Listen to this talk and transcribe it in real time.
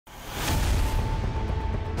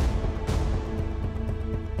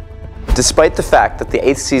Despite the fact that the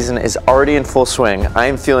 8th season is already in full swing, I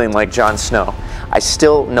am feeling like Jon Snow. I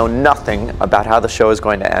still know nothing about how the show is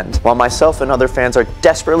going to end. While myself and other fans are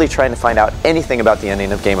desperately trying to find out anything about the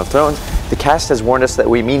ending of Game of Thrones, the cast has warned us that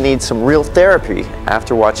we may need some real therapy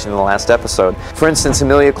after watching the last episode. For instance,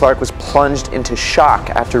 Emilia Clarke was plunged into shock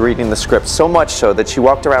after reading the script, so much so that she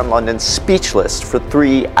walked around London speechless for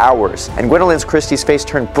 3 hours. And Gwendoline Christie's face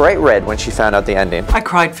turned bright red when she found out the ending. I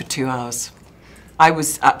cried for 2 hours. I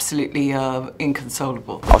was absolutely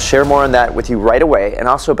inconsolable. I'll share more on that with you right away, and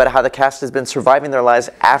also about how the cast has been surviving their lives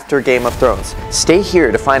after Game of Thrones. Stay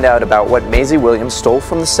here to find out about what Maise Williams stole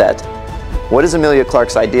from the set, what is Emilia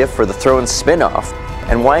Clarke's idea for the Thrones spin-off,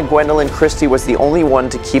 and why Gwendoline Christie was the only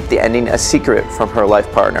one to keep the ending a secret from her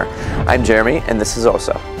life partner. I'm Jeremy, and this is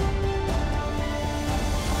OSSA.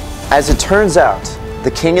 As it turns out, the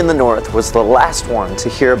King in the North was the last one to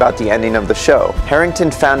hear about the ending of the show. Harington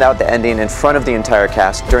found out the ending in front of the entire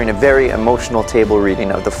cast during a very emotional table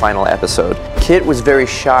reading of the final episode. Kit was very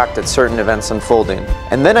shocked at certain events unfolding.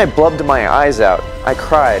 And then I blubbed my eyes out. I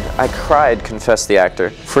cried, confessed the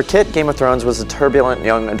actor. For Kit, Game of Thrones was a turbulent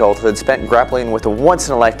young adulthood spent grappling with a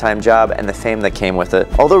once-in-a-lifetime job and the fame that came with it.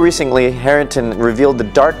 Although recently, Harington revealed the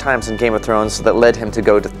dark times in Game of Thrones that led him to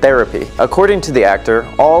go to therapy. According to the actor,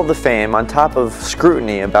 all the fame, on top of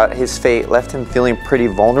scrutiny about his fate, left him feeling pretty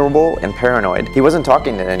vulnerable and paranoid. He wasn't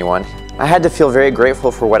talking to anyone. I had to feel very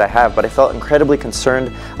grateful for what I have, but I felt incredibly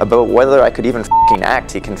concerned about whether I could even f***ing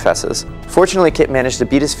act, he confesses. Fortunately, Kit managed to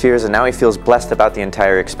beat his fears, and now he feels blessed about the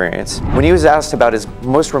entire experience. When he was asked about his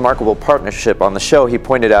most remarkable partnership on the show, he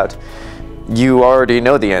pointed out, "You already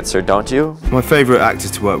know the answer, don't you?" My favourite actor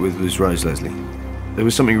to work with was Rose Leslie. There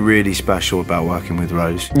was something really special about working with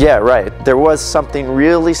Rose. Yeah, right. There was something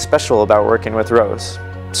really special about working with Rose.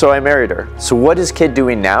 So I married her. So what is Kit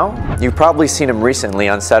doing now? You've probably seen him recently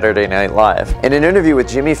on Saturday Night Live. In an interview with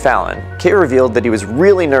Jimmy Fallon, Kit revealed that he was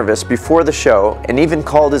really nervous before the show and even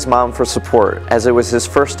called his mom for support, as it was his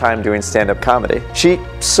first time doing stand-up comedy. She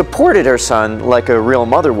supported her son like a real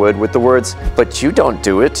mother would with the words, "But you don't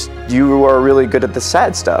do it. You are really good at the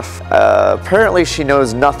sad stuff." Apparently she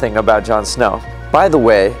knows nothing about Jon Snow. By the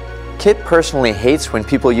way, Kit personally hates when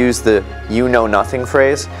people use the "you know nothing"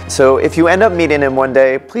 phrase, so if you end up meeting him one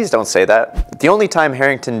day, please don't say that. The only time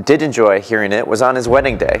Harington did enjoy hearing it was on his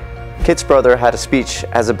wedding day. Kit's brother had a speech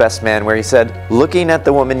as a best man where he said, "Looking at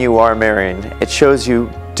the woman you are marrying, it shows you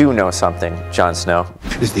do know something, Jon Snow."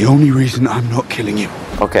 It's the only reason I'm not killing you.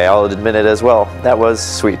 Okay, I'll admit it as well. That was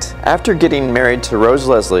sweet. After getting married to Rose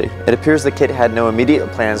Leslie, it appears that Kit had no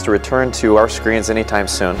immediate plans to return to our screens anytime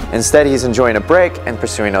soon. Instead, he's enjoying a break and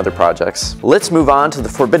pursuing other projects. Let's move on to the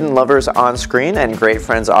forbidden lovers on screen and great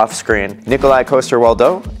friends off screen, Nikolaj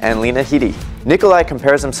Coster-Waldau and Lena Headey. Nikolaj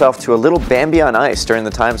compares himself to a little Bambi on ice during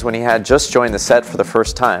the times when he had just joined the set for the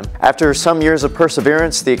first time. After some years of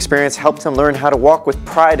perseverance, the experience helped him learn how to walk with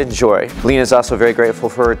pride and joy. Lena is also very grateful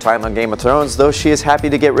for her time on Game of Thrones, though she is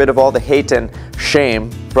happy to get rid of all the hate and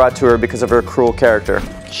shame brought to her because of her cruel character.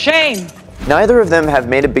 Shame! Neither of them have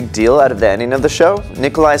made a big deal out of the ending of the show.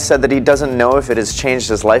 Nikolaj said that he doesn't know if it has changed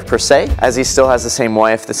his life per se, as he still has the same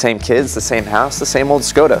wife, the same kids, the same house, the same old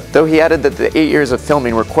Skoda. Though he added that the 8 years of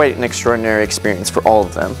filming were quite an extraordinary experience for all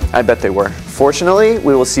of them. I bet they were. Fortunately,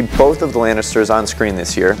 we will see both of the Lannisters on screen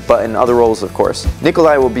this year, but in other roles of course.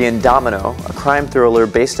 Nikolaj will be in Domino, a crime thriller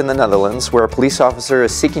based in the Netherlands where a police officer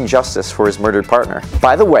is seeking justice for his murdered partner.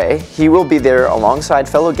 By the way, he will be there alongside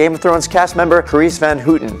fellow Game of Thrones cast member Carice Van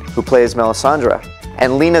Houten, who plays Melisandre.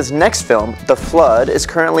 And Lena's next film, The Flood, is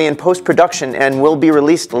currently in post-production and will be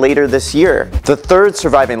released later this year. The third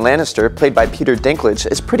surviving Lannister, played by Peter Dinklage,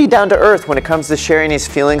 is pretty down-to-earth when it comes to sharing his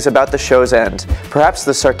feelings about the show's end. Perhaps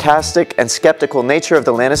the sarcastic and skeptical nature of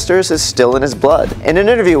the Lannisters is still in his blood. In an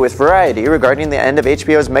interview with Variety regarding the end of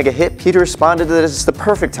HBO's mega hit, Peter responded that it's the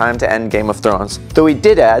perfect time to end Game of Thrones. Though he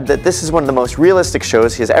did add that this is one of the most realistic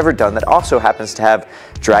shows he has ever done that also happens to have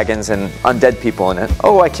dragons and undead people in it.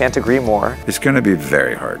 Oh, I can't agree more. It's gonna be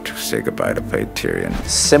very hard to say goodbye to play Tyrion.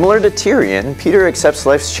 Similar to Tyrion, Peter accepts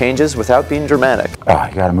life's changes without being dramatic. Oh,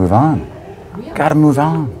 you gotta move on. Gotta move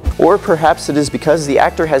on. Or perhaps it is because the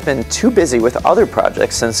actor has been too busy with other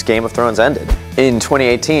projects since Game of Thrones ended. In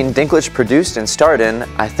 2018, Dinklage produced and starred in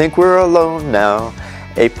I Think We're Alone Now,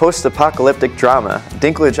 a post-apocalyptic drama.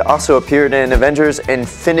 Dinklage also appeared in Avengers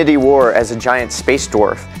Infinity War as a giant space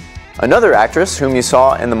dwarf. Another actress whom you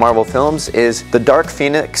saw in the Marvel films is the Dark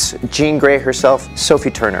Phoenix, Jean Grey herself, Sophie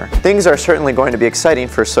Turner. Things are certainly going to be exciting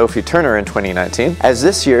for Sophie Turner in 2019, as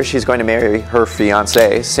this year she's going to marry her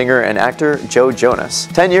fiancé, singer and actor Joe Jonas.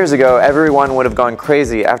 10 years ago, everyone would have gone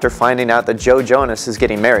crazy after finding out that Joe Jonas is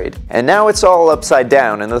getting married. And now it's all upside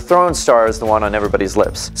down, and the throne star is the one on everybody's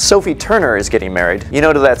lips. Sophie Turner is getting married. You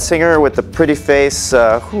know, to that singer with the pretty face,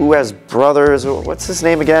 who has brothers, what's his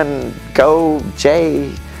name again?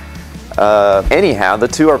 Jay? Anyhow, the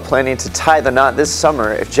two are planning to tie the knot this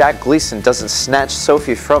summer if Jack Gleeson doesn't snatch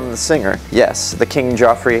Sophie from the singer. Yes, the King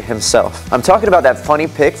Joffrey himself. I'm talking about that funny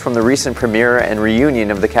pic from the recent premiere and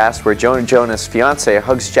reunion of the cast where Joe Jonas' fiancé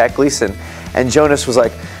hugs Jack Gleeson, and Jonas was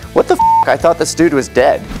like, "What the f***? I thought this dude was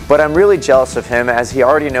dead." But I'm really jealous of him, as he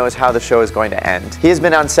already knows how the show is going to end. He has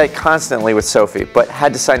been on set constantly with Sophie, but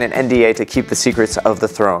had to sign an NDA to keep the secrets of the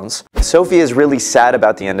thrones. Sophie is really sad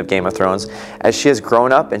about the end of Game of Thrones, as she has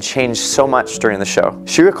grown up and changed so much during the show.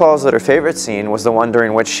 She recalls that her favorite scene was the one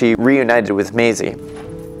during which she reunited with Maise.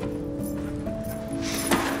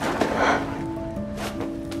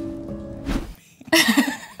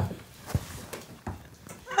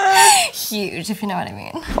 Huge, if you know what I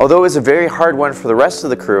mean. Although it was a very hard one for the rest of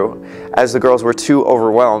the crew, as the girls were too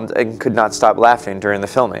overwhelmed and could not stop laughing during the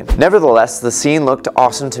filming. Nevertheless, the scene looked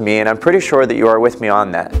awesome to me, and I'm pretty sure that you are with me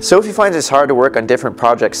on that. Sophie finds it hard to work on different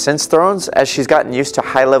projects since Thrones, as she's gotten used to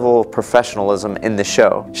high-level professionalism in the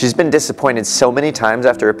show. She's been disappointed so many times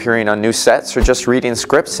after appearing on new sets or just reading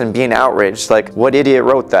scripts and being outraged, like, what idiot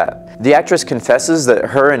wrote that? The actress confesses that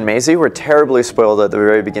her and Maise were terribly spoiled at the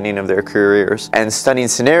very beginning of their careers, and stunning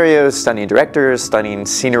scenarios, stunning directors, stunning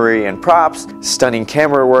scenery and props, stunning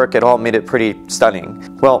camera work, it all made it pretty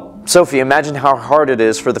stunning. Well, Sophie, imagine how hard it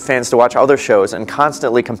is for the fans to watch other shows and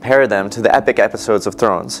constantly compare them to the epic episodes of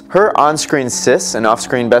Thrones. Her on-screen sis and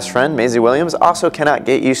off-screen best friend, Maise Williams, also cannot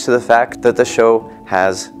get used to the fact that the show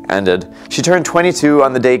has ended. She turned 22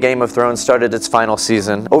 on the day Game of Thrones started its final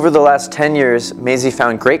season. Over the last 10 years, Maise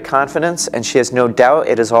found great confidence, and she has no doubt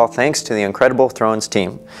it is all thanks to the incredible Thrones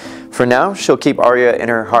team. For now, she'll keep Arya in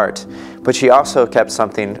her heart, but she also kept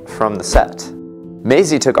something from the set.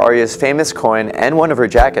 Maise took Arya's famous coin and one of her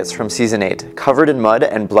jackets from season 8, covered in mud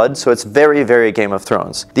and blood, so it's very, very Game of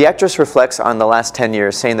Thrones. The actress reflects on the last 10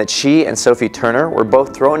 years, saying that she and Sophie Turner were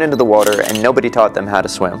both thrown into the water and nobody taught them how to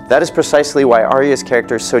swim. That is precisely why Arya's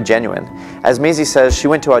character is so genuine. As Maise says, she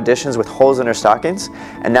went to auditions with holes in her stockings,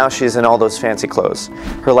 and now she's in all those fancy clothes.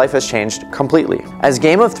 Her life has changed completely. As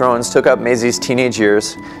Game of Thrones took up Maise's teenage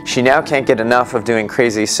years, she now can't get enough of doing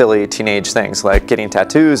crazy, silly teenage things like getting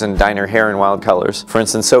tattoos and dyeing her hair in wild colors. For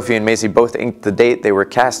instance, Sophie and Maise both inked the date they were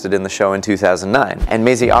casted in the show in 2009, and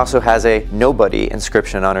Maise also has a "nobody"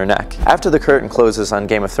 inscription on her neck. After the curtain closes on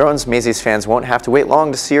Game of Thrones, Maise's fans won't have to wait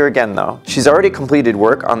long to see her again though. She's already completed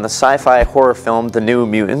work on the sci-fi horror film The New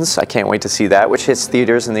Mutants, I can't wait to see that, which hits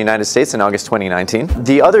theaters in the United States in August 2019.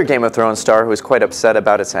 The other Game of Thrones star who is quite upset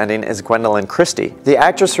about its ending is Gwendoline Christie. The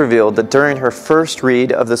actress revealed that during her first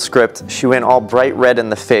read of the script, she went all bright red in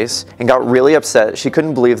the face and got really upset. She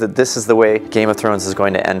couldn't believe that this is the way Game of Thrones is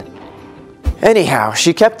going to end. Anyhow,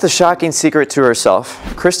 she kept the shocking secret to herself.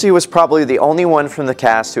 Christie was probably the only one from the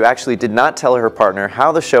cast who actually did not tell her partner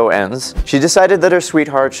how the show ends. She decided that her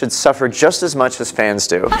sweetheart should suffer just as much as fans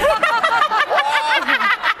do.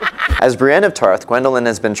 As Brienne of Tarth, Gwendoline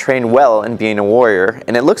has been trained well in being a warrior,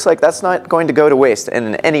 and it looks like that's not going to go to waste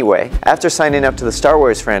in any way. After signing up to the Star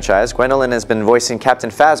Wars franchise, Gwendoline has been voicing Captain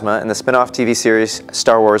Phasma in the spin-off TV series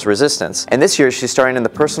Star Wars Resistance. And this year she's starring in The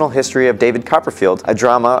Personal History of David Copperfield, a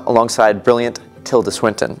drama alongside brilliant Tilda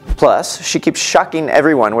Swinton. Plus, she keeps shocking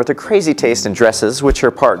everyone with her crazy taste in dresses, which her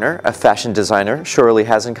partner, a fashion designer, surely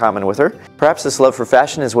has in common with her. Perhaps this love for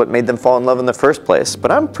fashion is what made them fall in love in the first place,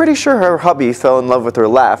 but I'm pretty sure her hubby fell in love with her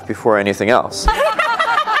laugh before anything else.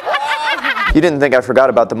 You didn't think I forgot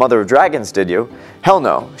about the Mother of Dragons, did you? Hell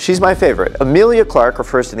no, she's my favorite. Emilia Clarke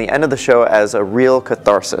refers to the end of the show as a real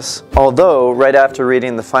catharsis. Although, right after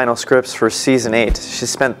reading the final scripts for season 8, she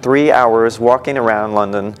spent 3 hours walking around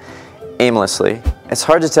London aimlessly. It's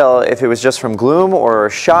hard to tell if it was just from gloom or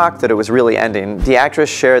shock that it was really ending. The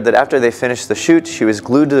actress shared that after they finished the shoot, she was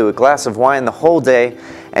glued to a glass of wine the whole day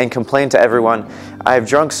and complained to everyone, "I've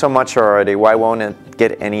drunk so much already, why won't it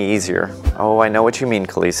get any easier?" Oh, I know what you mean,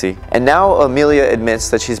 Khaleesi. And now Emilia admits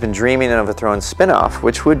that she's been dreaming of a Thrones spin-off,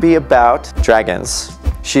 which would be about dragons.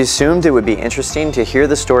 She assumed it would be interesting to hear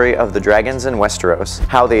the story of the dragons in Westeros,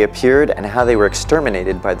 how they appeared and how they were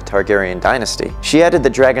exterminated by the Targaryen dynasty. She added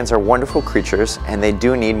that dragons are wonderful creatures and they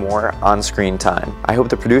do need more on-screen time. I hope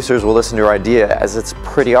the producers will listen to her idea, as it's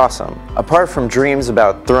pretty awesome. Apart from dreams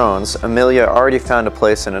about thrones, Emilia already found a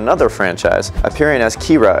place in another franchise, appearing as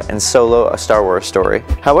Kira in Solo: A Star Wars Story.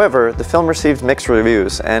 However, the film received mixed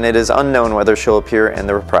reviews, and it is unknown whether she'll appear in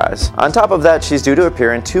the reprise. On top of that, she's due to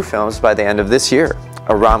appear in 2 films by the end of this year.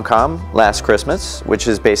 A rom-com, Last Christmas, which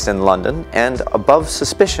is based in London, and Above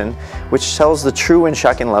Suspicion, which tells the true and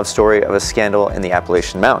shocking love story of a scandal in the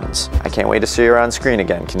Appalachian Mountains. I can't wait to see her on screen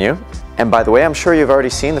again, can you? And by the way, I'm sure you've already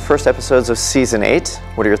seen the first episodes of Season 8.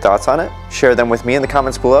 What are your thoughts on it? Share them with me in the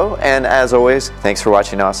comments below, and as always, thanks for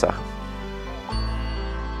watching OSSA.